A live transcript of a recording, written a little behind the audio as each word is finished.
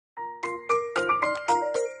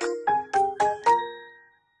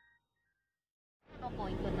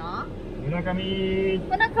村上。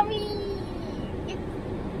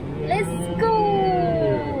レッツゴー。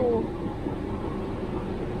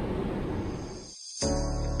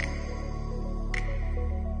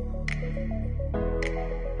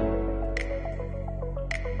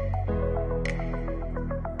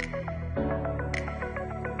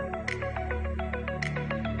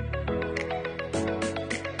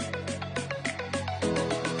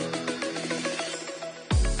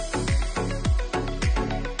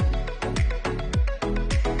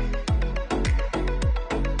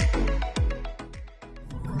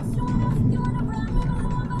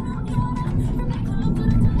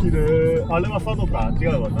綺麗。あれは佐渡か。違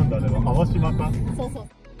うわ。なんだあれは。淡島か。そうそう。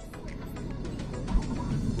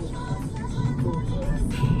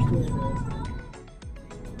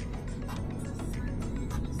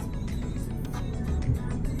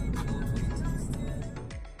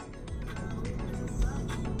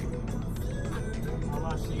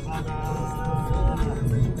淡島だ。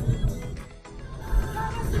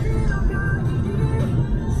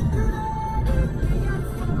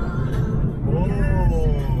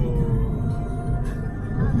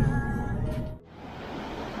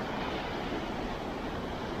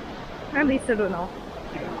何するの？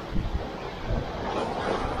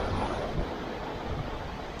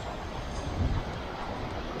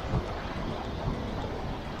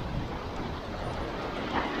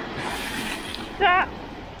さあ、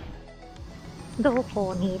ど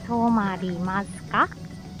こに泊まりますか？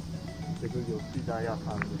吉田屋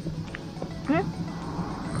さんです。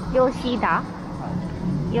吉田？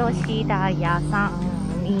吉田屋さ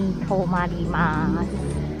んに泊まりま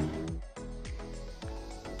す。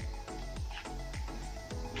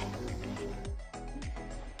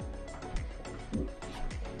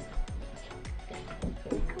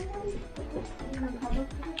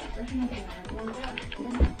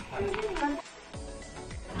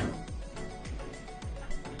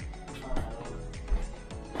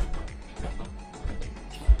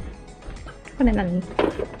これ何？う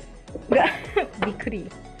わ、びっくり。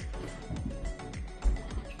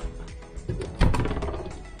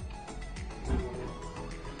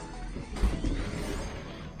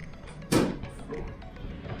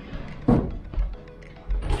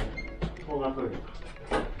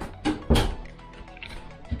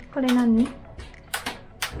これ何？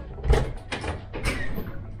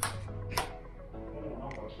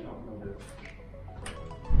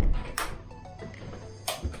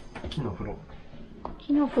木の風呂。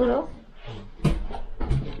木の風呂？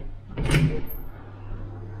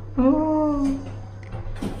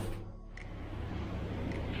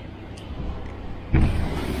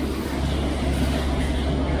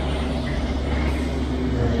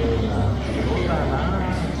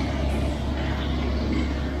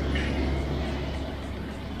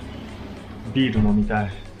ビール飲みた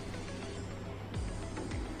い。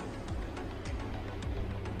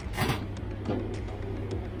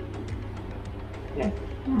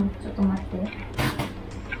ちょっと待って。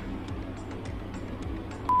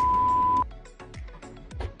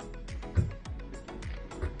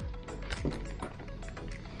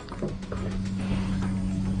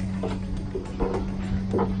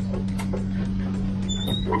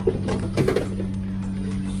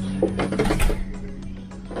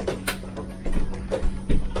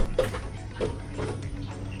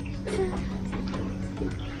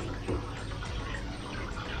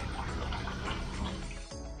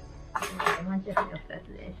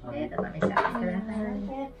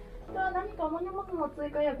何かお飲み物の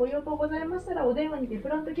追加やご要望ございましたらお電話にてフ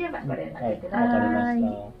ロント現場にご連絡ください。わかりました。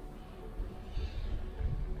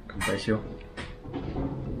乾杯しよ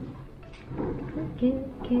う。よ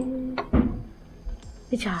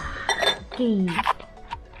いしょ。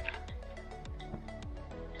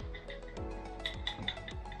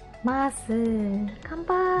まず乾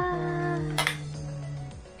杯。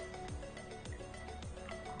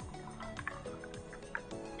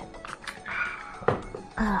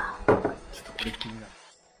ちょっとこれ気になる。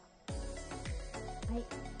はい。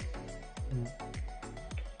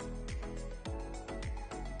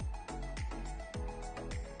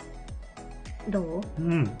どう？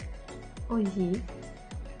美味しい？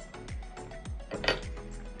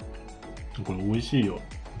これ美味しいよ。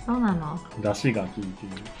そうなの？出汁が効いて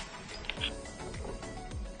る。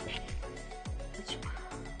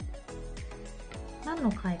何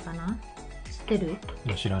の貝かな？知ってる？い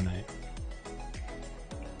や、知らない。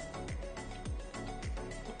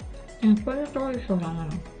これと美味しそうだな。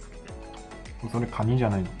それカニじゃ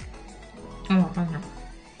ないの？わかんない。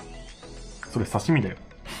それ刺身だよ。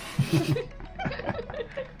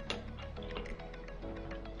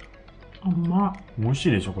うまい。美味し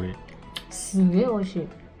いでしょこれ。すげえ美味しい。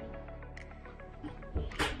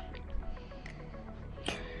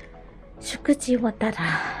口終わったら、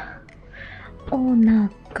お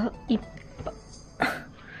腹いっぱい。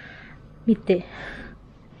見て。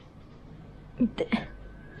見て。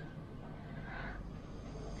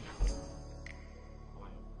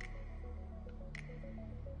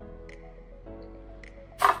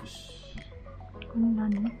こんな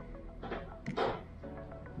に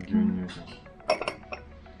牛乳。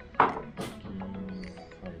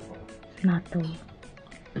納豆。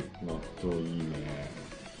納豆いいね。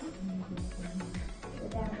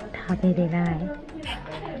食べれない。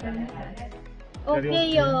オッケ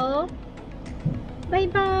ーよ。バイ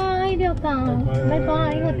バイ旅館。バイ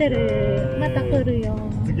バイホテル。また来るよ。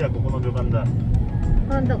次はここの旅館だ。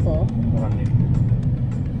どこ？わかんね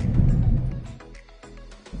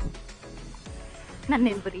何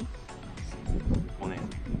年ぶり5年。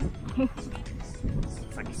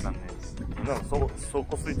さっき3年。なんかそ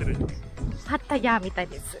こ空いてるじゃん。パッタヤみたい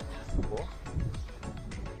です。ここ？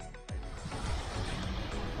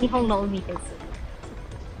日本の海です。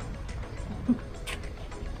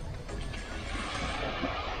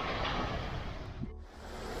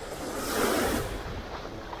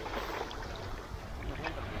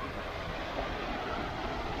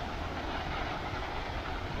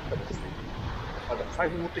財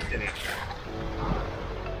布持ってきてね。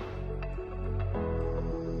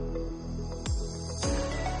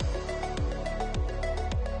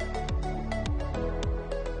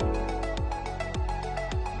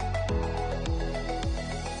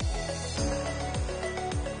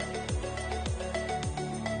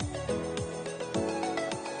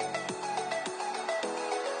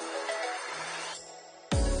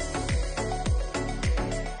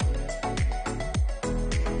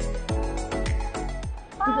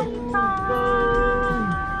バイバー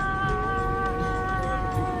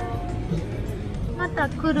イ。また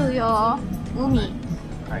来るよ。海。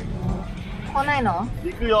はい。来ないの？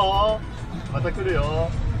行くよ。また来るよ。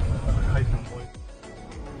海鮮も。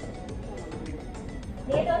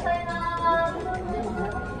ありがとうございま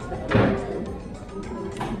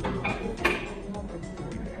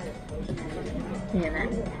す。いいよね。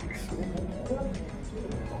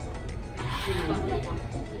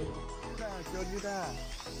恐竜だ。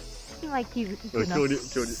今行くの？恐竜、ジ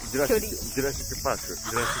ュラシックパーク。ジ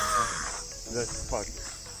ュラシックパーク。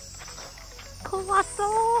怖そ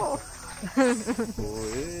う。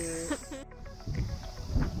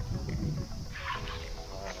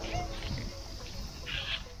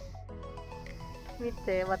見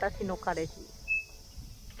て、私の彼氏。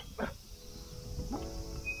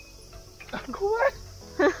怖い。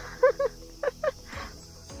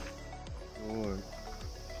おい。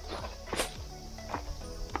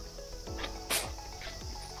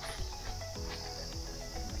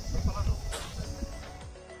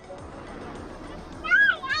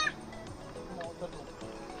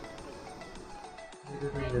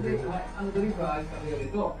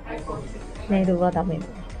寝るはダメ。いや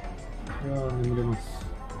ー、眠れます。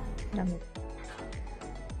ダメ。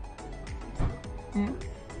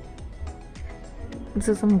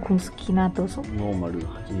ずさも好きなどうぞ。ノーマル、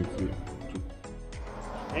蜂蜜。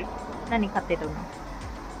え？何買ってるの？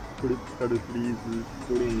トリピカルフリーズ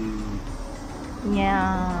ドリン。い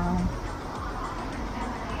やー。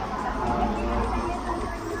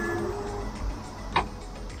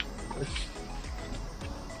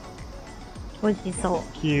美味しそう。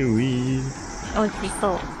キウイ。美味しそ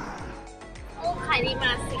う。もう帰りま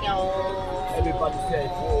すよ。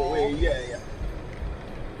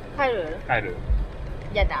帰る？帰る。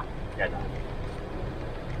やだ。やだ。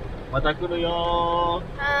また来るよー。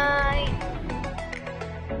はーい。